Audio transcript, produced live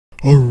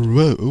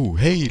Alright, oh,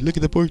 hey, look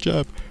at the pork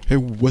chop. Hey,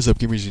 what's up,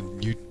 gamers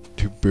and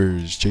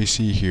YouTubers?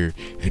 JC here,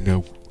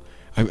 and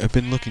I've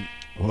been looking.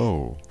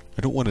 Whoa,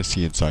 I don't want to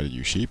see inside of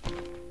you, sheep.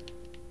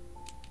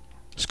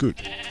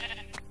 Scoot.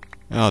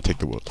 I'll take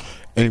the wool.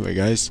 Anyway,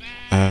 guys,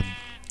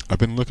 I've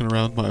been looking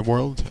around my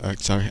world,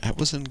 cause I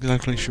wasn't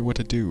exactly sure what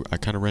to do. I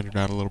kind of rendered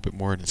out a little bit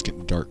more, and it's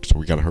getting dark, so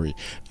we gotta hurry.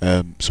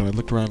 So I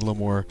looked around a little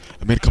more.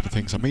 I made a couple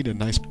things. I made a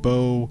nice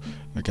bow.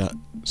 I got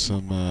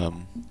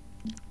some,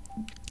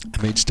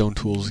 I made stone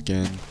tools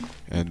again,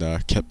 and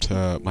kept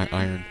my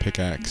iron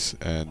pickaxe,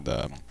 and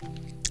I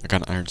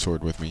got an iron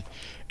sword with me.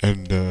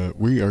 And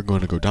we are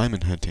going to go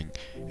diamond hunting.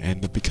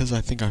 And because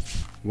I think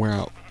I've wear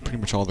out pretty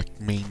much all the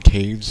main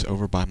caves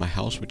over by my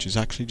house, which is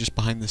actually just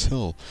behind this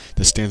hill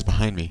that stands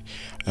behind me,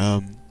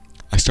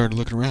 I started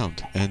looking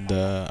around, and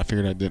I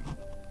figured I didn't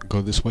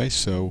go this way,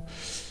 so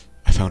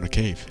I found a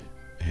cave.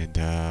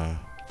 And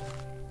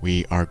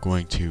we are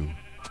going to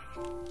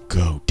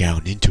go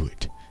down into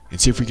it and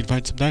see if we can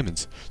find some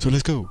diamonds. So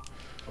let's go.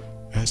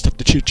 Stop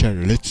the chit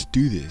chatter. Let's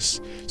do this.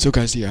 So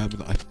guys, yeah,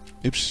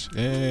 oops,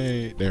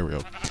 hey, there we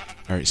go.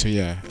 All right, so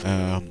yeah,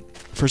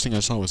 first thing I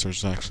saw was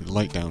there's actually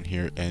light down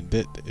here, and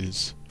it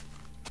is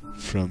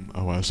from.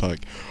 Oh, I was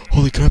like,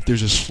 holy crap!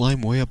 There's a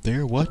slime way up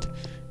there. What?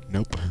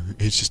 Nope,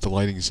 it's just the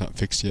lighting is not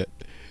fixed yet.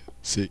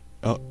 See,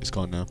 oh, it's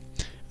gone now.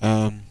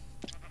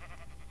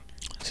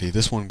 See,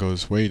 this one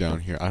goes way down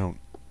here. I don't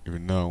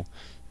even know.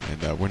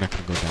 And we're not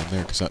going to go down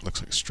there because that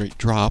looks like a straight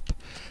drop.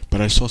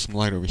 But I saw some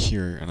light over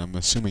here, and I'm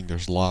assuming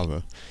there's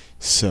lava.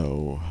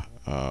 So,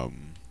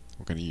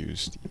 we're going to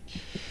use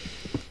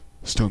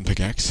the stone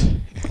pickaxe,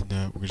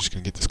 and we're just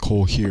going to get this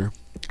coal here.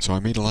 So I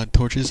made a lot of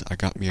torches. I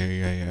got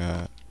me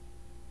a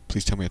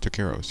please tell me I took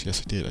arrows.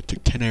 Yes, I did. I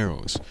took 10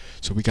 arrows.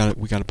 So we got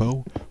a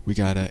bow. We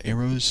got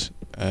arrows.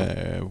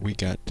 We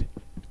got a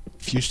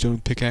few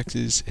stone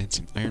pickaxes and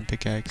some iron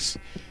pickaxe.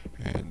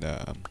 And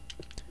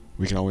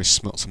we can always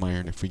smelt some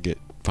iron if we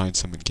find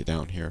some and get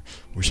down here,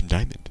 or some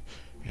diamond.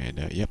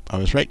 And yep, I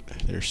was right.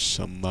 There's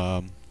some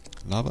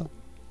lava.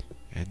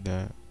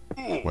 And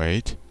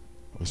wait,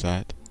 what was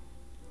that?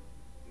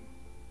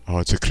 Oh,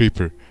 it's a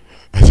creeper.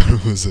 I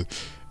thought it was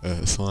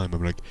a slime.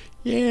 I'm like,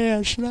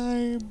 yeah,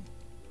 slime.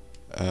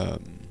 I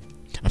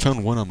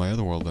found one on my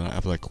other world, and I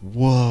was like,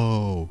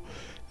 whoa.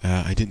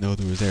 I didn't know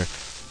there was there.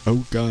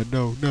 Oh god,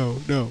 no, no,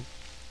 no.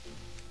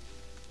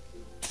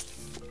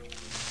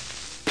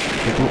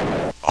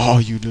 Oh,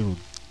 you little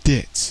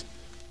dits.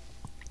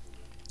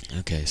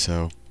 Okay,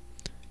 so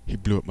he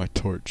blew up my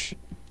torch.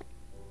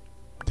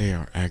 They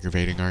are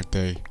aggravating, aren't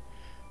they?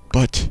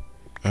 But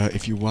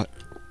if you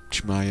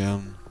watch my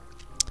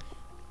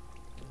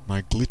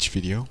my glitch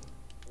video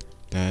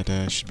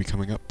that should be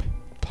coming up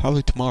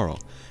probably tomorrow,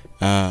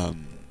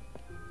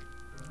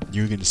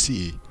 you're gonna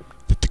see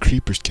that the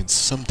creepers can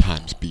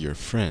sometimes be your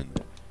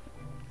friend.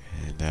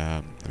 And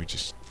let me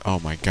just. Oh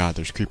my God,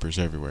 there's creepers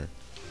everywhere.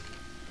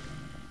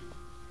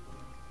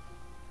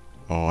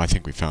 Oh, I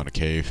think we found a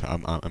cave.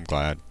 I'm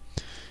glad,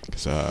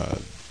 because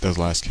those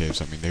last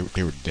caves, I mean,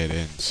 they were dead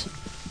ends.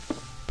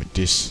 But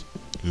this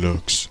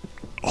looks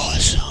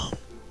awesome.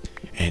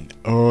 And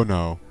oh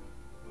no,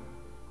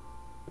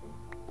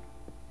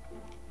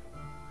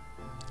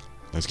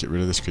 let's get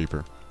rid of this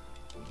creeper.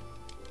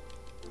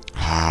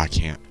 Ah, I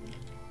can't.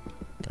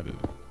 I gotta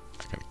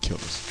kill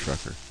this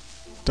trucker.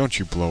 Don't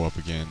you blow up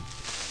again?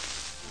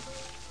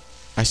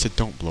 I said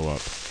don't blow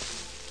up.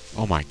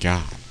 Oh my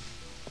God.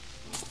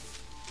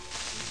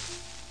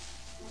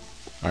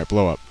 Alright,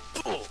 blow up.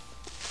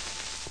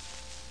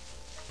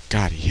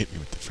 God, he hit me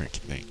with the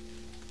freaking thing.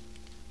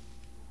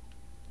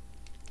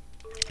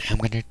 I'm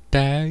gonna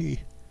die.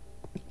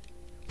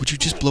 Would you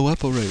just blow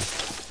up already?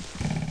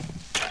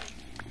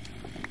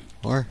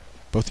 Or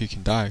both of you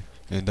can die,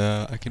 and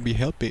I can be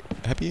happy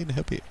and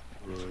happy.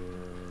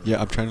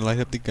 Yeah, I'm trying to light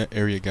up the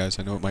area, guys.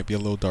 I know it might be a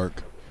little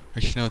dark.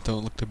 Actually, no, it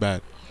don't look too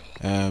bad.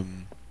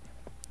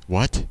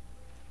 What?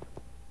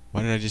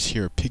 Why did I just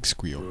hear a pig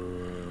squeal?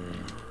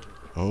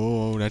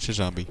 Oh, that's a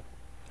zombie.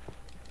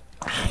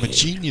 I'm a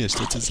genius.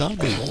 That's a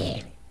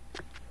zombie.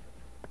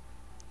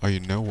 Oh, you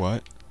know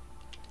what?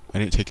 I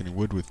didn't take any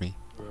wood with me.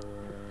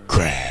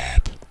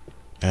 Crap.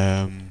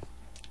 I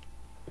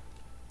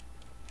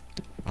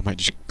might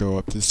just go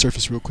up to the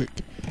surface real quick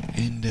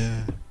and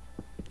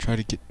try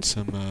to get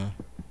some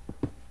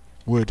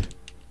wood,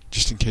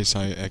 just in case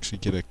I actually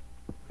get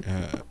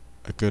a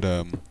good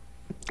I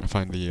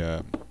find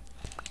the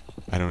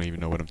I don't even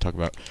know what I'm talking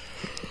about.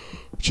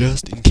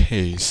 Just in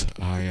case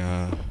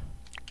I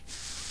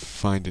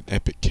find an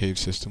epic cave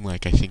system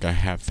like I think I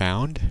have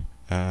found,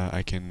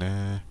 I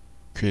can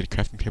create a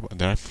crafting table.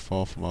 Did I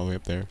fall from all the way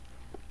up there?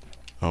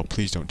 Oh,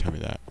 please don't tell me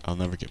that. I'll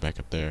never get back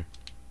up there.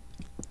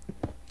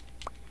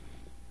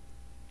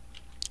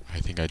 I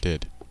think I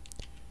did.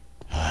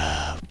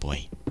 Ah,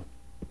 boy.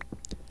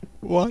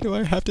 Why do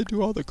I have to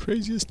do all the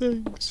craziest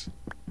things?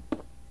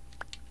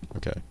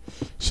 Okay,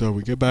 so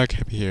we get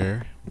back up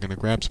here. I'm gonna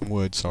grab some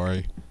wood,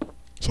 sorry.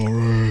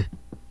 Sorry.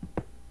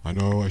 I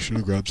know, I should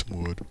have grabbed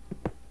some wood.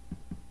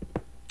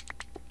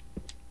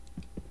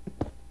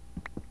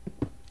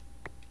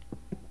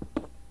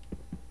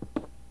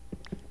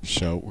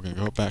 So we're gonna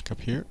go back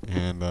up here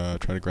and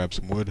try to grab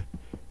some wood,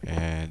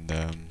 and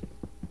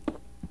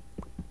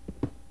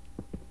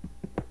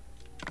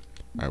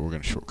alright, we're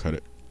gonna shortcut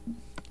it.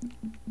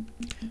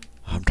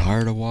 I'm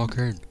tired of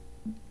walking.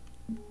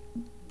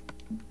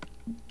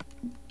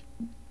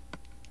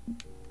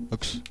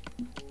 Oops.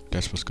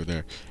 That's supposed to go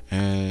there.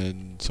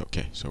 And so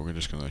okay, so we're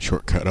just gonna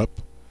shortcut up,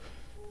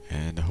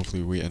 and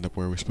hopefully we end up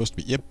where we're supposed to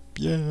be. Yep,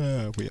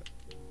 yeah,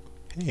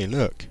 hey,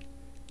 look.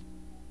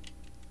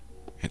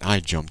 And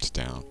I jumped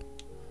down.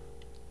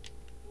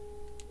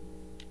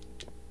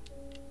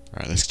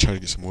 Alright, let's try to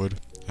get some wood.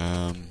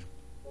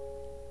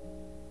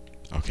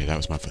 Okay, that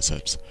was my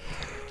footsteps.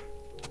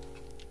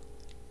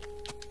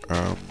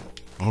 Oh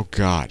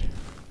god.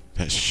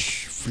 That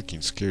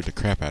freaking scared the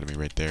crap out of me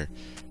right there.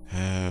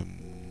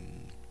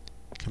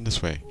 Come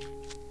this way.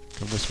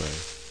 Come this way.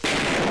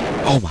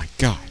 Oh my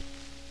god!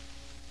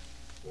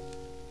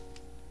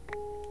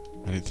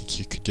 I didn't think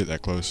you could get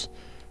that close.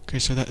 Okay,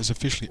 so that is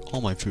officially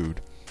all my food.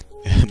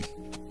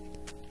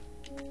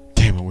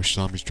 Damn, I wish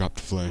zombies dropped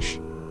the flesh.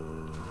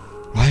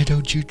 Why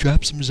don't you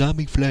drop some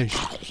zombie flesh?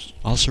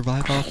 I'll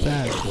survive off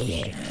that.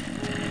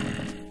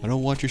 I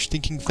don't want your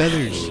stinking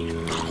feathers.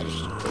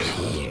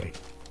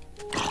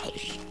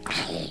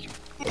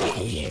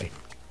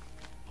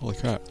 Holy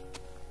crap.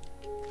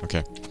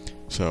 Okay,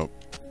 so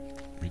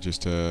let me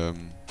just get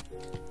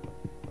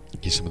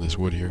some of this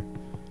wood here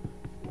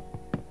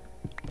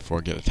before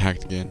I get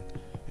attacked again,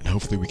 and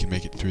hopefully we can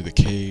make it through the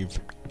cave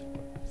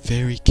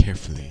very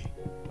carefully.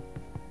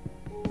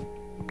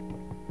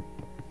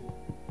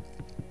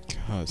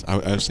 Cause I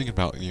was thinking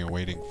about, you know,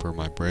 waiting for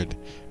my bread,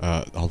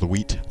 all the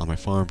wheat on my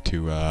farm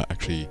to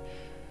actually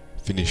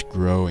finish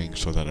growing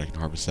so that I can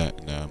harvest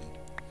that and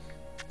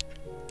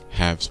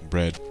have some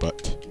bread,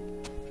 but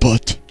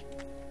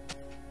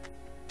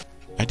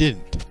I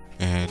didn't,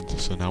 and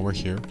so now we're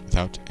here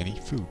without any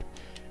food,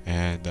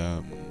 and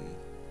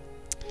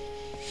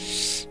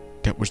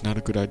that was not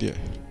a good idea.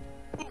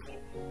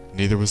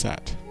 Neither was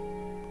that.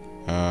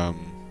 Okay,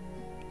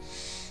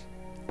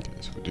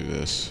 so we'll do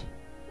this.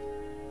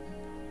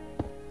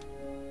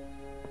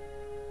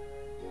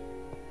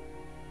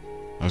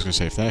 I was gonna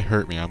say, if that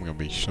hurt me, I'm gonna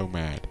be so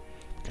mad,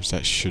 because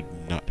that should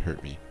not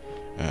hurt me.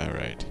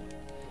 Alright.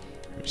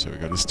 So we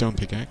got a stone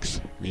pickaxe.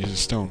 We use a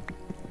stone.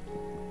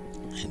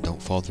 And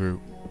don't fall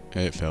through.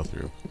 It fell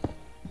through.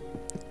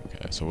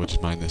 Okay, so we'll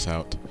just mine this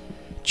out.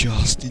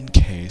 Just in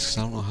case, 'cause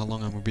I don't know how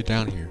long I'm gonna be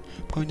down here.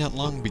 Probably not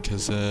long,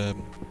 because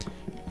I'm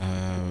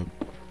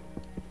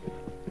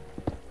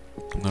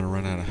gonna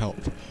run out of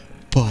health.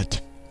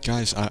 But,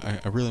 guys, I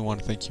really want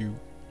to thank you.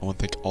 I want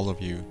to thank all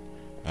of you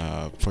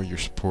for your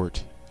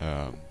support.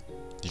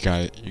 You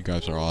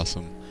guys are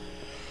awesome.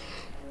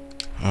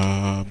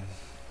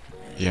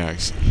 Yeah,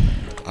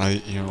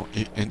 you know,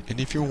 and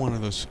if you're one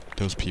of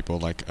those people,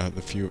 like a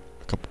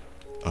couple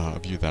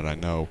of you that I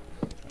know,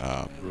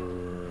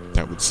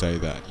 that would say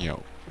that, you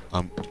know,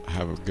 I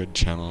have a good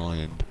channel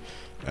and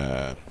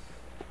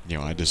you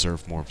know, I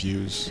deserve more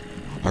views.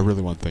 I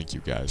really want to thank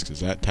you guys, because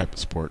that type of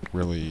support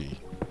really,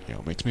 you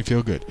know, makes me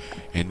feel good,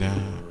 and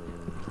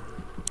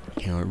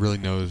you know, it really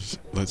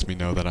lets me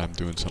know that I'm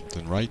doing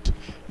something right,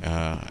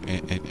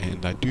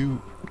 and I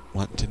do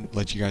want to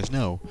let you guys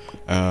know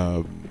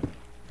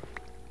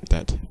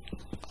that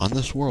on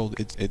this world,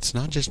 it's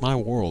not just my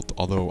world,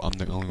 although I'm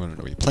the only one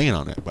to be playing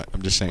on it, but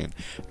I'm just saying,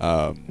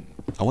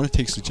 I want to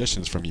take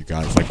suggestions from you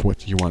guys, like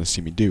what you want to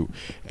see me do,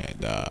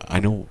 and I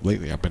know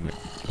lately I've been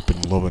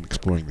loving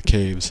exploring the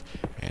caves,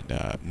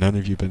 and none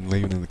of you have been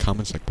leaving in the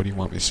comments, like, what do you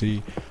want me to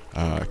see,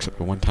 except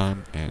for one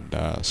time, and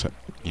so,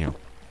 you know,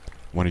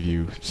 one of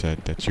you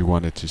said that you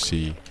wanted to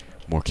see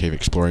more cave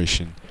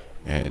exploration,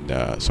 and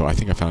so I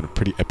think I found a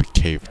pretty epic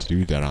cave to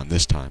do that on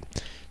this time.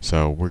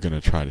 So we're going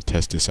to try to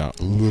test this out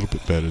a little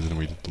bit better than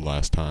we did the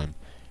last time.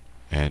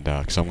 And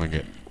because I'm going to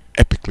get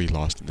epically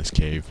lost in this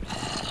cave.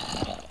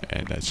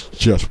 And that's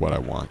just what I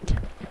want.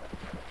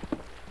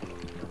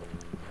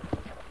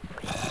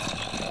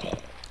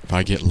 If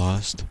I get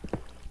lost,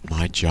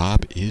 my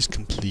job is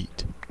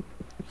complete.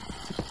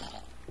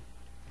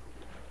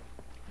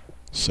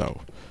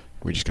 So,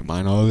 we're just going to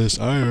mine all this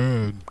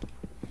iron.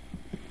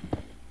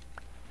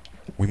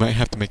 We might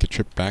have to make a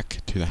trip back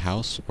to the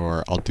house,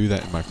 or I'll do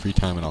that in my free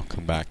time and I'll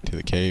come back to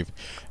the cave.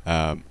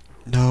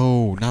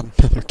 No, not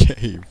another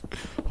cave.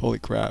 Holy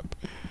crap.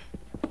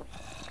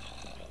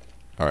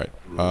 Alright,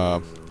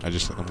 I'm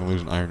gonna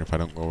lose an iron if I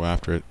don't go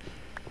after it.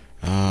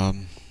 But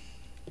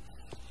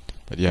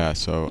yeah,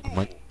 so I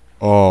might,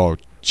 oh,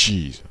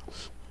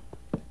 Jesus.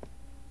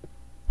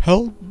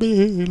 Help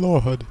me,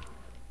 Lord.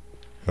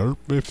 Help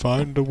me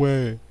find a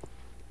way.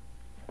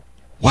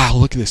 Wow,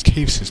 look at this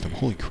cave system.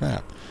 Holy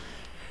crap.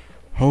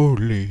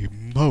 Holy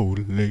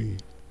moly.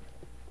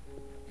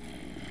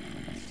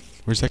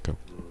 Where's that go?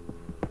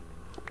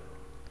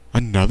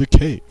 Another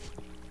cave.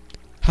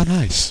 How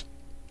nice.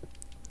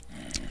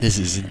 This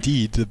is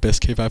indeed the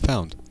best cave I've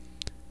found.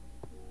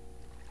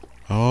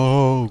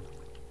 Oh,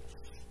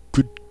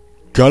 good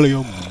golly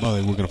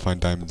almighty, we're gonna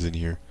find diamonds in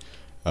here.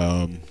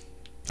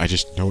 I I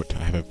just know it.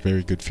 I have a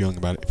very good feeling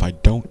about it. If I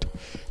don't,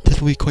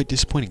 that will be quite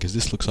disappointing, because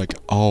this looks like...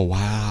 Oh,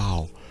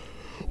 wow.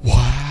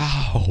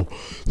 Wow.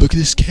 Look at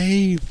this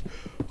cave.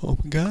 Oh,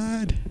 my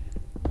God.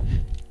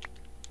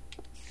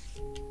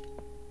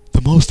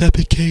 The most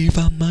epic cave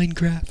on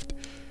Minecraft.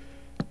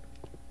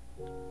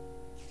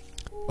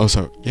 Oh,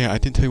 so, yeah, I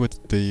didn't tell you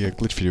what the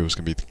glitch video was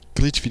going to be.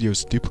 The glitch video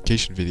is a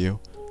duplication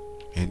video.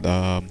 And,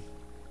 I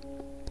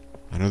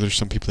know there's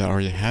some people that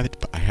already have it,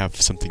 but I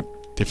have something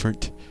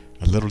different.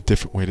 A little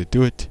different way to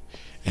do it.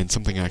 And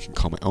something I can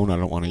call my own. I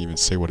don't want to even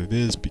say what it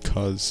is,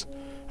 because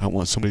I don't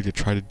want somebody to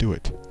try to do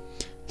it.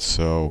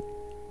 So,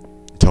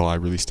 until I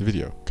release the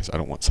video. Because I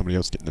don't want somebody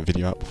else getting the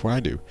video out before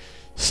I do.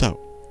 So,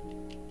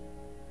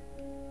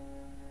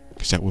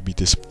 because that would be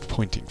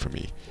disappointing for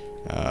me.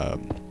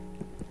 I'm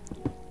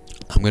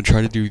gonna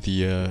try to do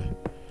the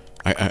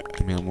I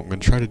mean, I'm gonna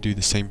try to do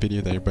the same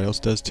video that everybody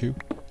else does too.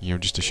 You know,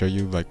 just to show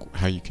you like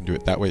how you can do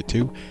it that way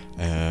too.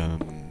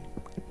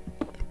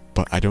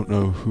 But I don't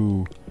know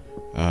who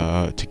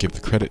to give the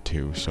credit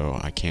to, so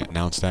I can't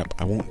announce that.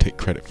 I won't take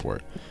credit for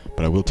it,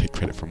 but I will take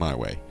credit for my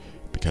way,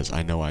 because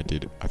I know I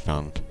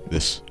found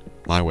this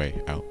my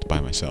way out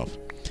by myself.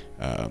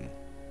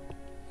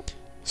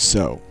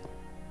 So,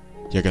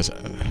 yeah, guys.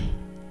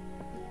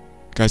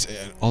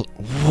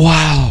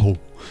 Wow.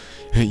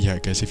 Yeah,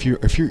 guys. If you're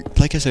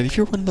like I said, if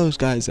you're one of those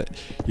guys that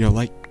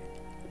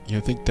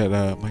think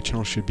that my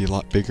channel should be a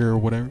lot bigger or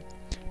whatever,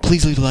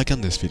 please leave a like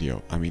on this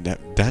video. I mean,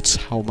 that's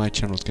how my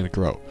channel is gonna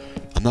grow.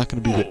 I'm not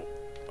gonna be the...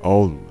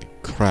 Holy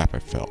crap! I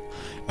fell.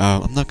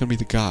 I'm not gonna be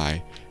the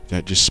guy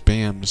that just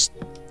spams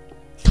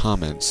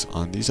comments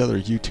on these other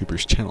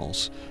YouTubers'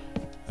 channels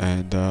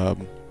and to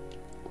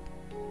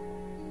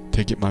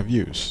get my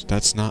views.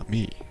 That's not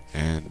me,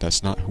 and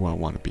that's not who I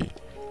want to be.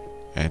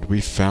 And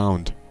we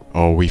found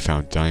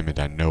diamond.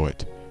 I know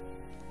it.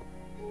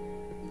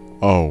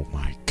 Oh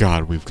my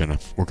God, we're gonna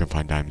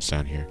find diamonds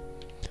down here.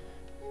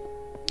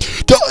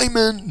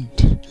 Diamond!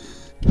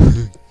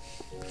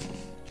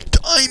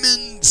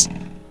 Diamonds!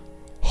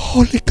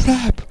 Holy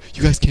crap!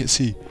 You guys can't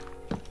see.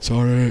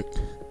 Sorry.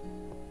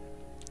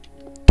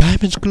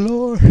 Diamonds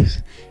galore!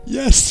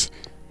 Yes!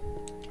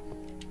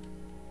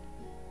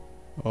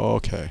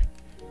 Okay.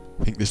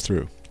 Think this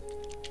through.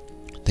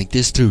 Think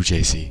this through,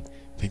 JC.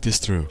 Think this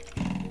through.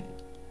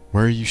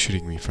 Where are you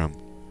shooting me from?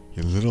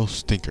 You little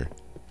stinker.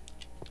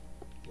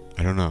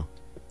 I don't know.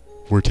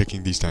 We're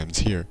taking these diamonds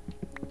here.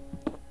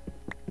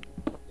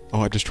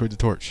 Oh, I destroyed the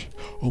torch.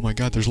 Oh my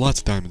God, there's lots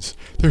of diamonds.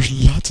 There's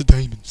lots of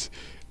diamonds.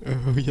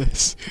 Oh,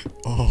 yes.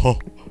 Oh.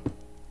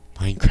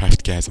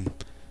 Minecraft-gasm.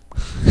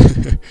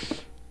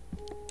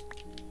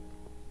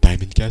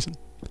 Diamond-gasm?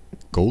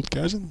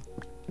 Gold-gasm?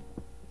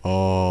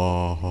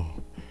 Oh.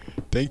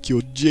 Thank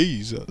you,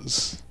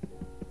 Jesus.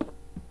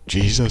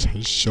 Jesus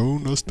has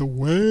shown us the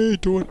way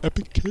to an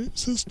epic cave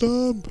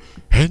system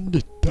and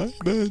the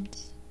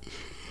diamonds.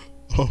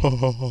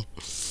 Oh.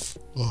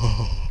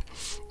 Oh.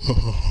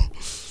 Oh.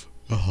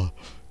 Oh.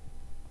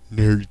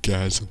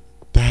 Nerdgasm.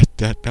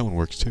 That one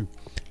works too.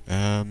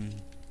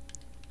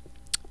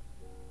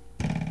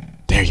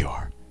 There you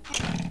are.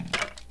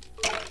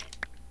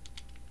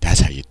 That's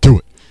how you do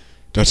it.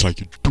 That's how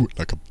you do it,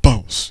 like a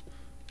boss.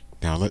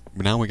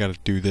 Now we gotta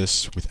do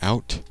this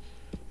without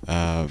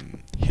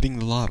hitting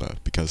the lava,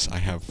 because I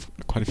have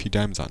quite a few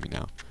diamonds on me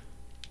now.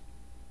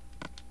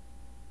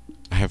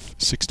 I have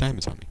 6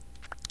 diamonds on me.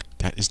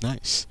 That is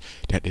nice.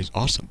 That is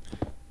awesome.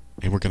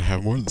 And we're gonna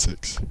have more than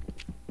 6.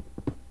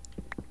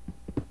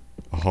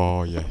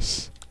 Oh,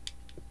 yes.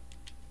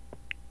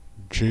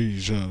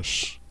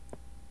 Jesus.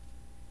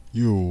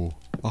 You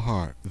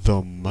are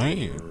the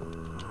man.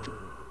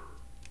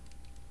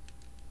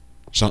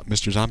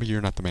 Mr. Zombie,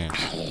 you're not the man.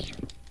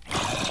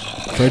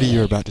 Freddy,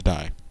 you're about to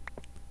die.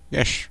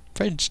 Yes,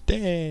 Fred's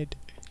dead.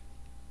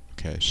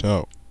 Okay,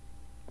 so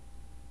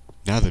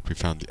now that we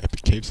found the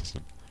epic cave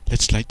system,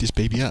 let's light this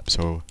baby up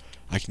so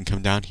I can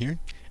come down here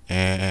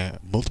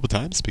multiple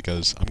times,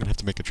 because I'm gonna have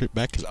to make a trip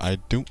back, because I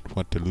don't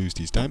want to lose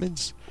these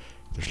diamonds.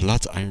 There's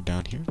lots of iron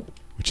down here,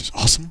 which is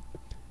awesome,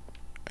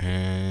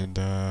 and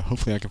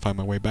hopefully I can find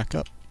my way back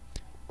up.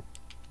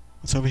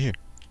 What's over here?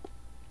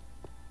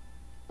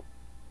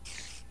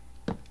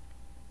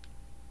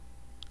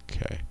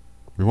 Okay,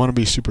 we want to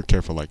be super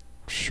careful, like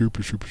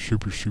super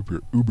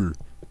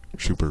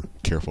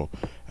careful,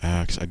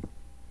 because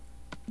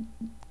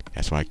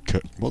that's why I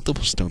cut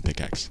multiple stone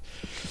pickaxe.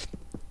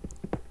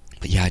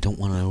 But yeah, I don't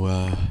want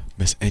to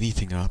mess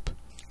anything up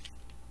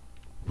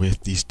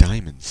with these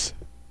diamonds.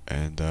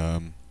 And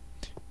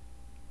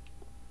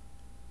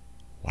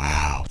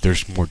wow,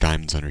 there's more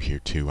diamonds under here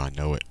too. I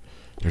know it.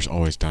 There's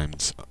always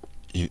diamonds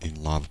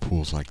in lava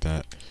pools like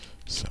that.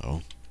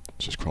 So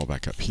let's just crawl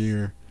back up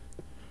here.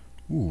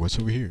 Ooh, what's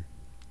over here?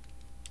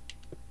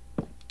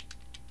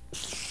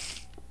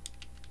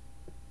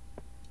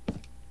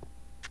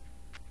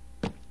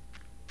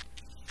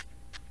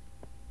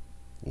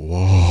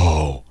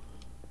 Whoa.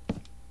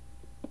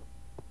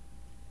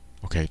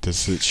 Okay,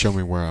 does it show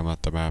me where I'm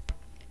at the map?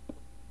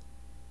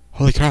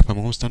 Holy crap, I'm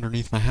almost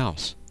underneath my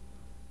house.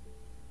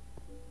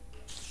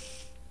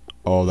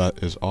 Oh,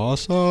 that is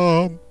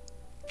awesome.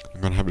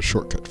 I'm gonna have a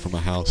shortcut for my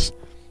house.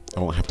 I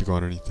won't have to go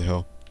underneath the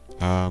hill.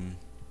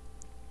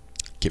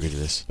 Get rid of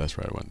this. That's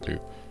what I want to do.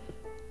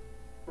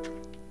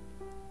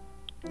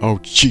 Oh,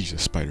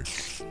 Jesus, spider.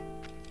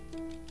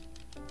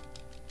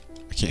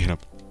 I can't hit him.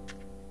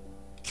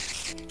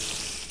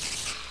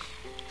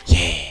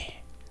 Yeah.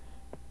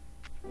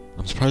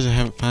 I'm surprised I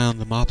haven't found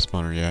the mob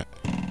spawner yet.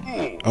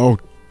 Oh,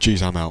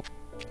 jeez, I'm out.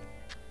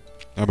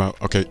 I'm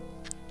out. Okay,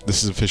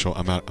 this is official.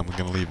 I'm out. I'm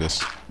gonna leave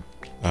this.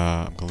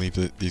 I'm gonna leave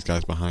these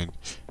guys behind.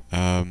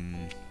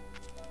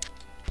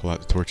 Pull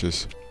out the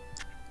torches.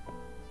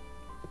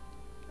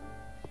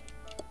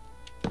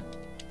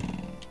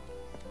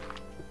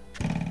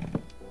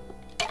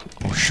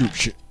 Oh shoot!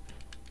 Shit!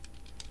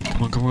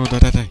 Come on!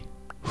 Die!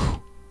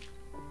 Whew.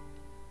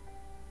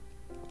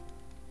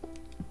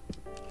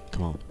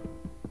 Come on.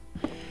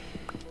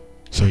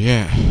 So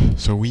yeah,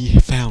 so we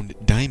found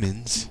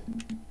diamonds.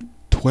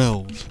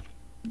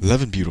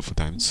 11 beautiful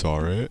diamonds.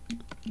 Sorry,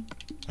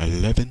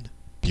 11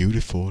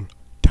 beautiful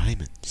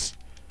diamonds,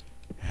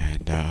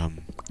 and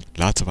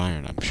lots of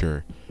iron, I'm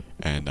sure,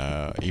 and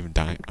even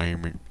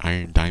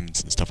iron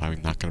diamonds and stuff.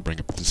 I'm not gonna bring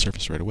up to the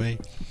surface right away.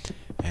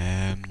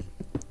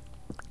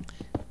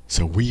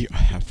 So we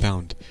have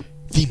found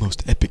the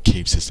most epic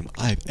cave system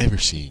I've ever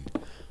seen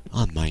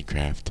on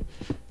Minecraft.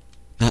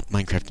 Not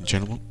Minecraft in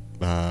general,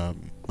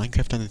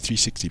 Minecraft on the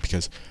 360,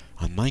 because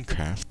on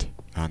Minecraft,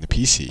 on the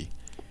PC,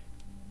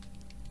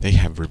 they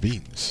have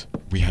ravines.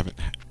 We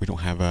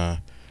don't have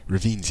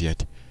ravines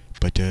yet,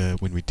 but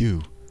when we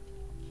do,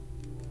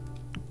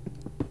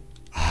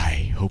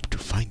 I hope to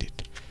find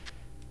it.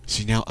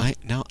 See, now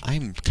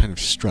I'm kind of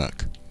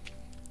struck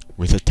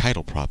with a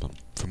title problem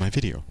for my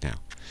video now.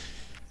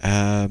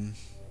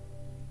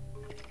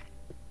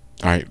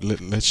 Alright,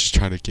 let's just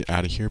try to get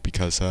out of here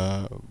because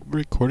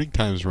recording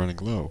time is running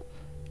low.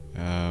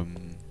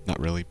 Not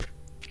really.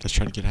 Let's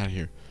try to get out of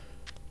here.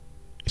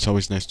 It's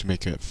always nice to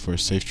make it for a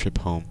safe trip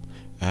home.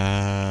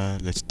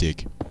 Let's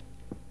dig.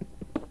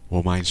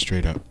 We'll mine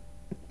straight up.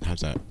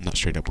 How's that? Not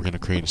straight up. We're gonna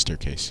create a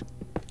staircase.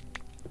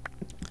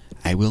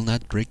 I will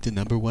not break the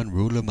 #1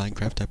 rule of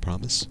Minecraft, I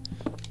promise.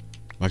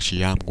 Well,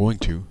 actually, yeah, I'm going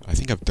to. I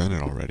think I've done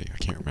it already. I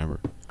can't remember.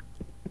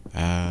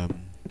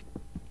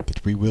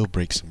 But we will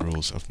break some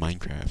rules of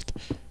Minecraft.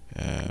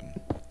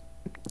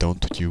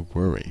 Don't you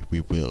worry.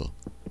 We will.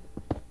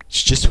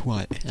 It's just who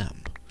I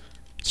am.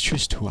 It's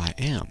just who I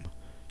am.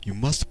 You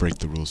must break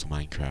the rules of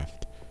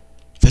Minecraft.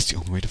 That's the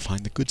only way to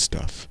find the good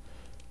stuff.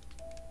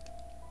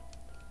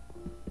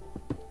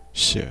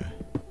 Sure.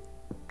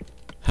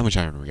 How much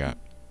iron we got?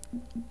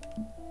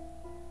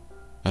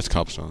 That's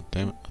cobblestone.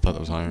 Damn it. I thought that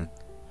was iron.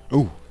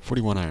 Oh,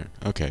 41 iron.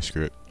 Okay,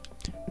 screw it.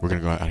 We're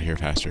gonna go out of here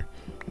faster.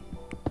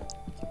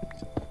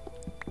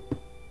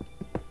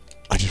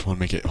 I just want to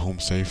make it home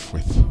safe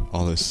with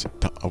all this,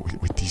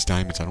 with these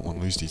diamonds. I don't want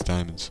to lose these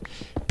diamonds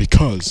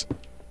because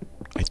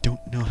I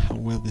don't know how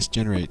well this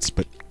generates,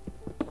 but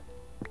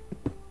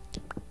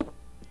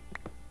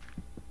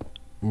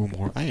ooh,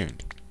 more iron.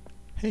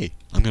 Hey,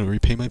 I'm gonna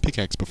repay my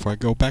pickaxe before I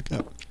go back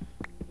up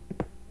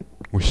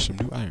with some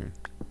new iron.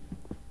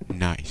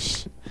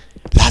 Nice,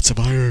 lots of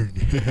iron.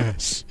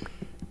 Yes.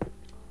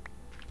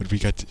 But we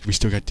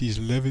still got these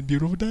 11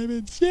 beautiful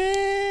diamonds.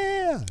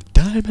 Yeah,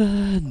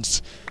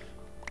 diamonds.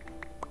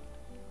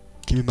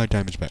 Give me my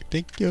diamonds back.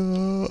 Thank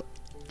you.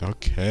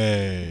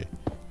 Okay.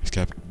 Let's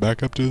get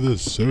back up to the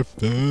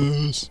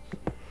surface.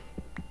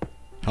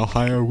 How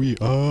high are we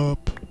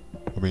up?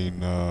 I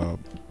mean,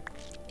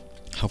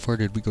 how far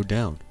did we go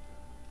down?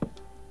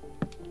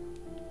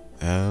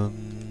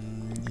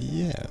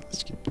 Yeah.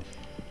 Let's get...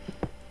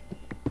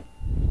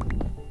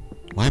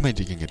 Why am I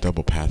digging a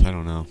double path? I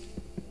don't know.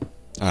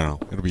 I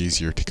don't know. It'll be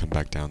easier to come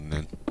back down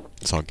then.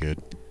 It's all good.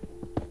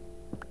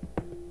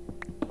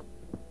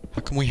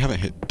 How come we haven't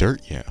hit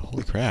dirt yet?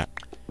 Holy crap.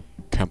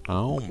 Come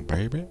on,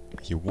 baby.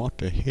 You want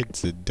to hit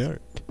the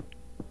dirt.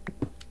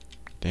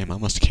 Damn, I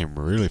must have came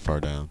really far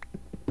down.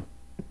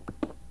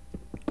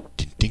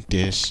 Didn't think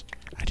this.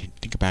 I didn't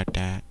think about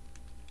that.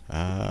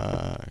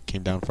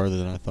 Came down farther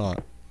than I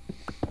thought.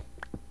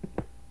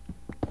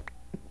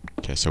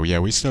 Okay, so yeah,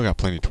 we still got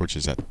plenty of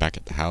torches back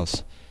at the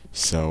house.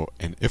 So,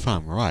 and if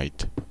I'm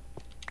right,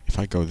 if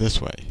I go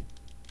this way,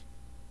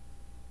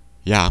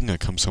 yeah, I'm gonna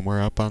come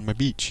somewhere up on my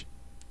beach.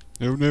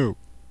 Oh no.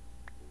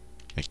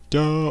 Like,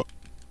 duh.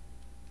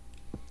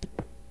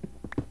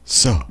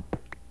 So,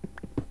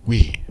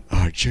 we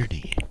are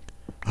journeying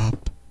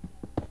up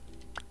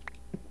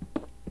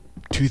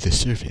to the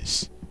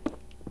surface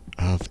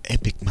of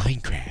epic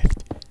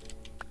Minecraft.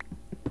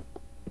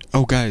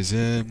 Oh guys,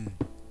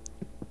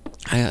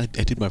 I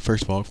did my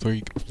first vlog for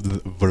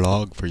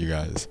you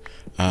guys.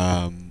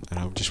 And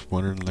I'm just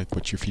wondering like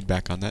what's your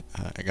feedback on that.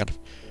 I got a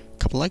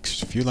couple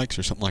likes, a few likes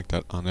or something like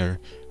that on there,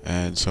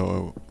 and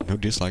so no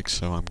dislikes,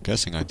 so I'm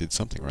guessing I did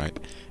something right.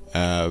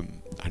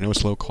 I know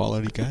it's low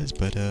quality, guys,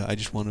 but I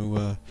just want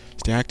to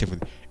stay active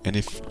with it. And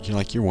if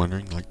you're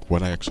wondering like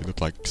what I actually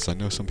look like, because I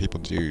know some people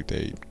do,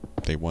 they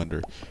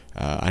wonder.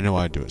 I know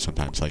I do it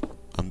sometimes. Like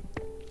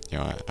you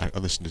know, I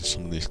listen to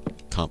some of these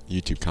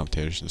YouTube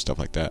commentators and stuff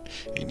like that,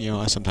 and you know,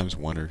 I sometimes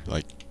wonder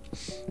like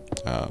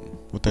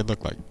what they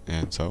look like,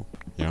 and so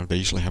you know, they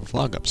usually have a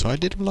vlog up. So I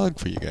did a vlog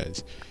for you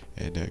guys,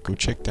 and go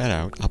check that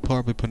out. I'll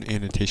probably put an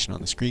annotation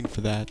on the screen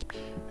for that,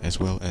 as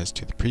well as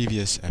to the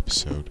previous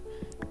episode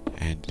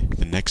and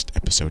the next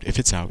episode if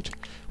it's out.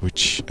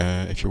 Which,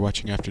 if you're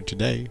watching after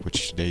today,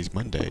 which today's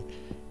Monday,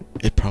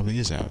 it probably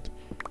is out.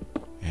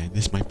 And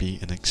this might be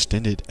an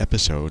extended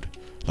episode,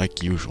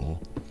 like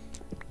usual,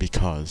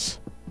 because,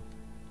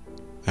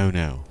 oh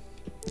no,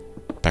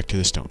 back to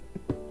the stone.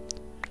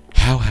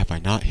 How have I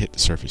not hit the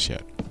surface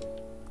yet?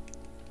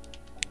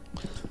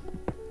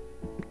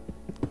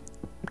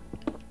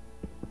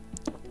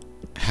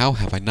 How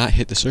have I not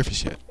hit the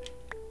surface yet?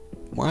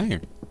 More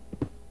iron.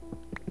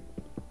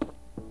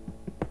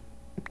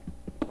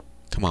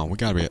 Come on, we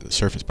gotta be at the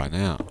surface by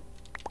now.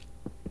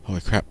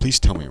 Holy crap, please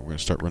tell me we're gonna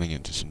start running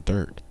into some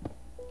dirt.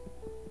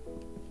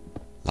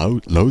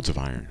 Loads of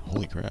iron.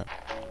 Holy crap.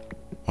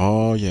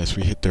 Oh yes,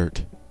 we hit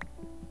dirt.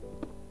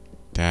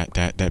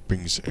 That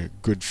brings a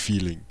good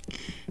feeling.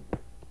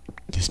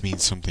 This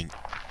means something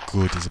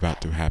good is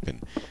about to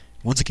happen.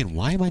 Once again,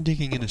 why am I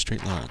digging in a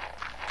straight line?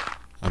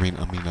 I mean,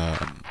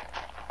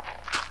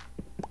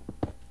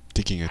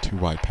 digging a too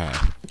wide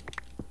path.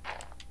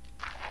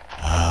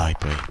 Ah,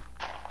 boy.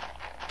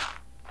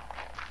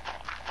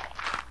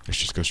 Let's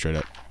just go straight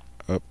up.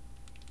 Up.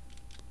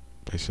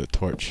 Place a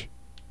torch.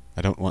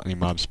 I don't want any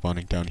mobs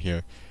spawning down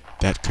here.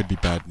 That could be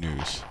bad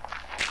news.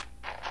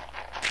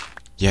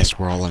 Yes,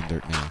 we're all on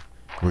dirt now.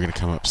 We're gonna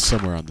come up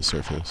somewhere on the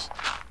surface.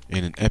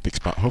 In an epic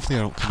spot. Hopefully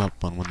I don't come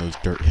up on one of those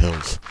dirt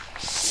hills.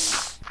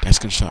 That's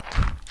gonna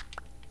suck.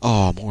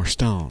 Oh, more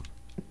stone.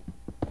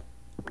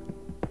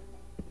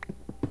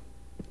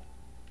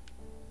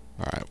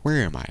 Alright,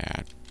 where am I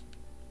at?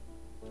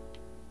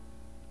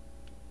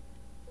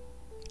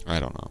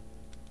 I don't know.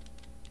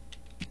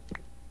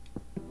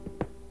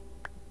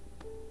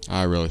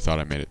 I really thought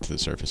I made it to the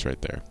surface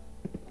right there.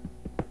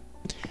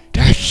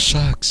 That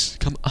sucks!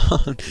 Come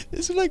on!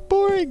 This is like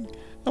boring!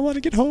 I want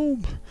to get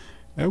home!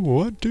 I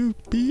want to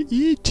be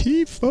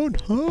E.T. phone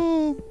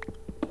home!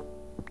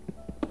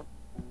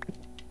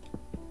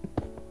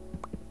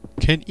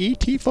 Can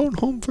E.T. phone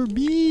home for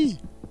me?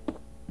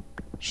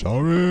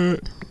 Sorry!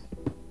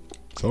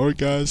 Sorry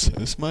guys,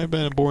 this might have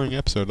been a boring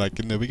episode. Like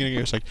in the beginning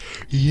it was like,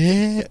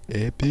 yeah,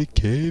 epic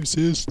cave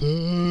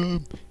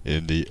system!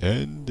 In the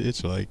end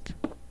it's like,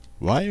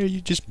 why are you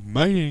just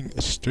mining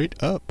straight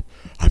up?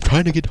 I'm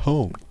trying to get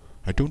home.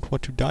 I don't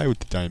want to die with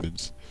the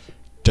diamonds.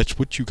 That's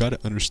what you gotta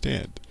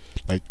understand.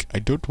 Like, I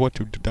don't want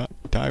to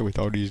die with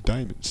all these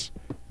diamonds.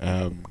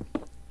 Don't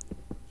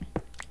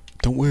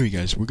worry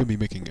guys, we're gonna be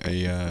making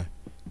a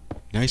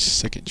nice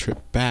second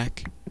trip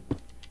back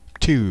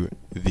to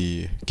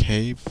the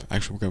cave.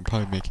 Actually, we're gonna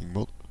probably be making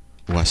oh,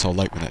 I saw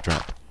light when that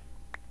dropped.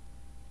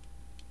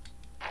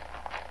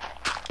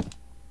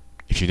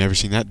 If you've never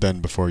seen that done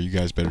before, you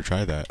guys better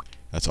try that.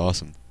 That's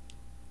awesome.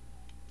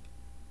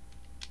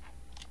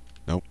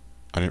 Nope,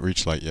 I didn't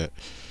reach light yet.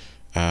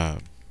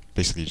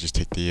 Basically, you just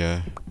take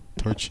the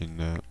torch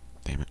and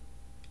damn it.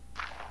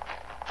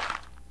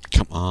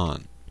 Come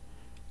on.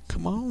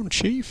 Come on,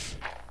 Chief.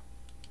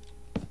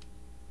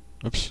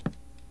 Oops.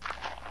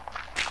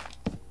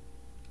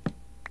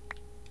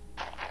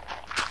 Alright,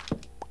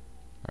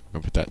 I'm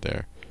gonna put that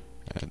there.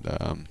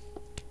 And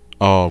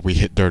oh, we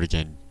hit dirt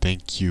again.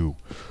 Thank you.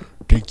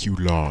 Thank you,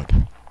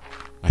 Lord.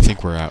 I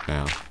think we're out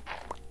now.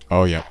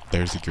 Oh, yep,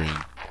 there's the green.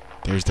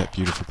 There's that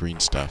beautiful green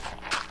stuff.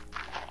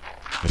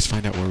 Let's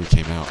find out where we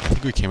came out. I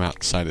think we came out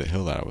the side of the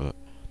hill that with it.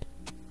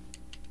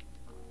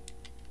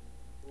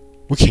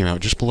 We came out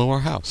just below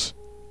our house.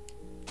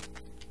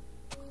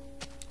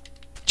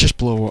 Just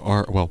below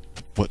our, well,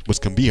 what's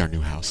gonna be our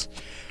new house.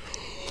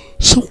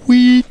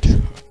 Sweet!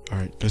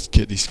 Alright, let's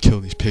kill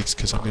these pigs,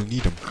 because I'm gonna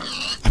need them.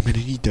 I'm gonna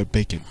need their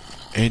bacon.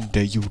 And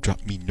you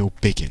drop me no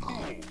bacon.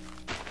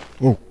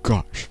 Oh,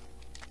 gosh.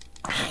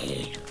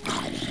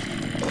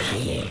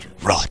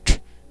 Rot.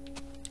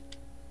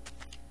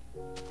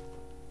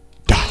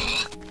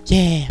 Die.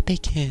 Yeah,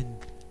 bacon.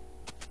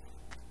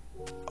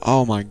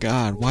 Oh my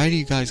god, why do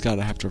you guys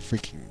gotta have to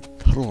freaking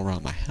huddle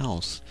around my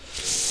house?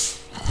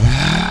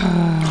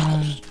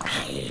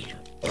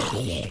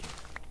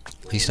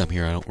 At least I'm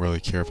here, I don't really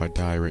care if I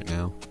die right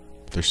now.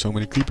 But there's so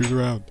many creepers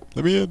around.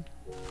 Let me in.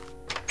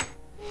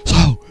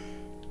 So,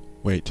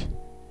 wait.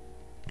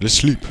 Let's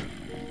sleep.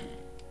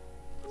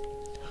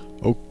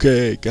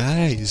 Okay,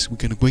 guys, we're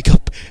gonna wake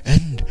up,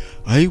 and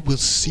I will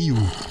see you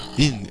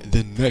in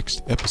the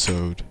next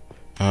episode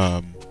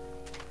of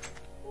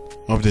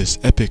this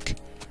epic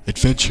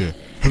adventure.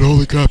 And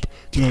holy crap,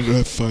 get out of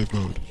F5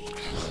 mode.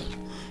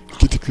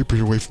 Get the creepers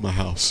away from my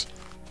house.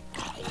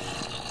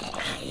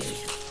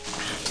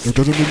 No.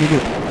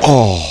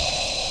 Oh,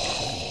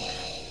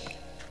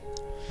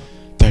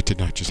 that did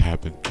not just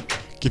happen.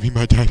 Give me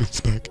my diamonds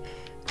back.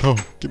 No,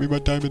 give me my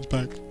diamonds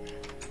back.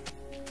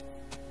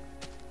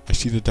 I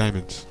see the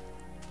diamonds.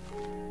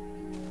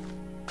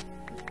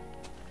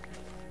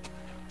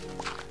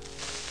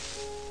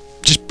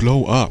 Just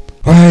glow up.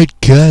 Alright,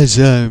 guys,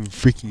 I'm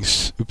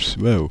freaking... Oops,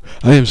 whoa.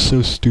 I am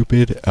so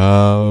stupid.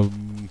 I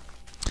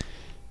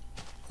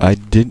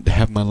didn't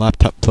have my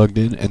laptop plugged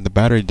in, and the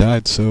battery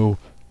died, so...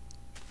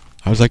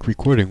 I was like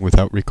recording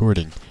without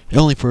recording.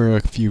 Only for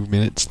a few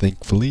minutes,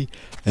 thankfully.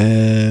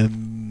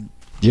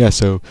 Yeah,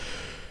 so...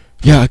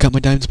 Yeah, I got my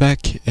diamonds back,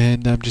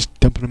 and I'm just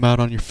dumping them out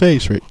on your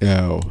face right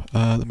now.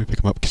 Let me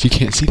pick them up, because you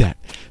can't see that.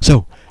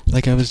 So,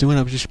 like I was doing,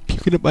 I was just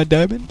picking up my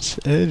diamonds,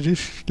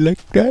 just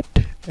like that.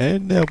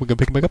 And now we're going to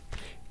pick them back up,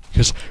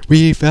 because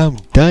we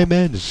found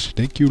diamonds.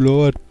 Thank you,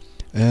 Lord.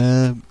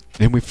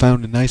 Then we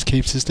found a nice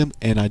cave system,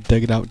 and I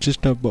dug it out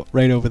just about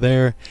right over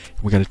there.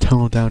 And we got a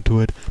tunnel down to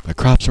it. My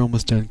crops are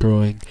almost done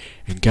growing.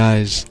 And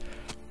guys,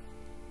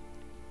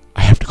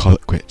 I have to call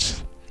it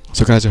quits.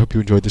 So guys, I hope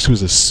you enjoyed. This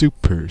was a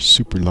super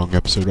long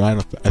episode. I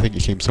think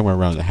it came somewhere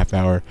around a half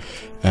hour,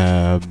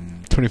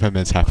 25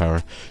 minutes, half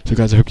hour. So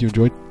guys, I hope you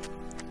enjoyed.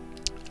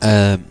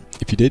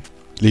 If you did,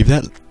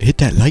 hit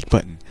that like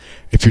button.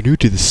 If you're new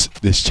to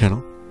this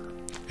channel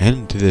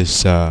and to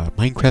this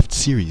Minecraft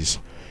series,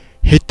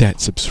 hit that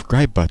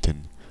subscribe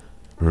button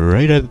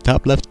right at the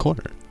top left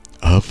corner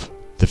of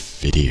the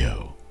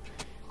video.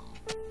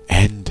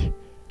 And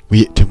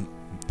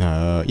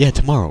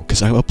tomorrow,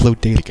 because I upload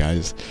daily,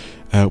 guys.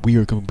 We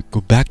are going to go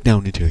back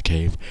down into the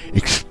cave,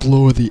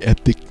 explore the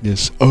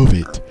epicness of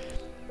it,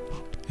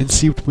 and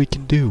see what we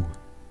can do.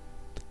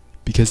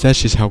 Because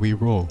that's just how we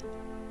roll.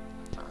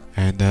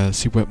 And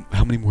see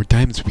how many more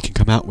diamonds we can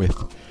come out with.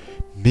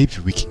 Maybe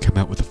we can come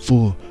out with a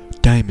full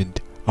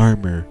diamond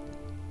armor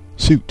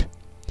suit.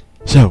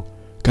 So,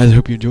 guys, I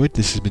hope you enjoyed.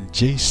 This has been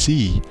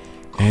JC.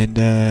 And,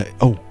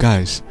 oh,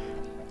 guys,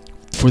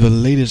 for the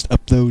latest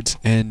uploads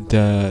and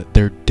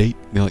their date,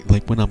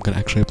 like when I'm going to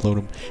actually upload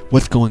them,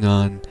 what's going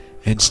on,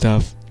 and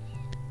stuff,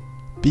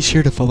 be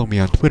sure to follow me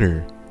on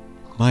Twitter.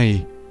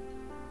 My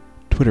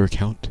Twitter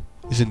account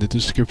is in the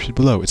description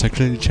below. It's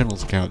actually the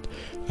channel's account.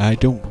 I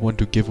don't want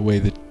to give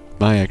away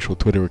my actual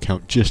Twitter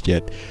account just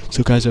yet.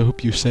 So guys, I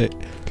hope you enjoyed.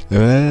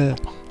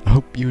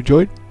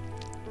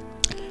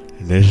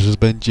 And this has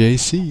been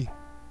JC.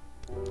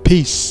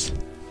 Peace.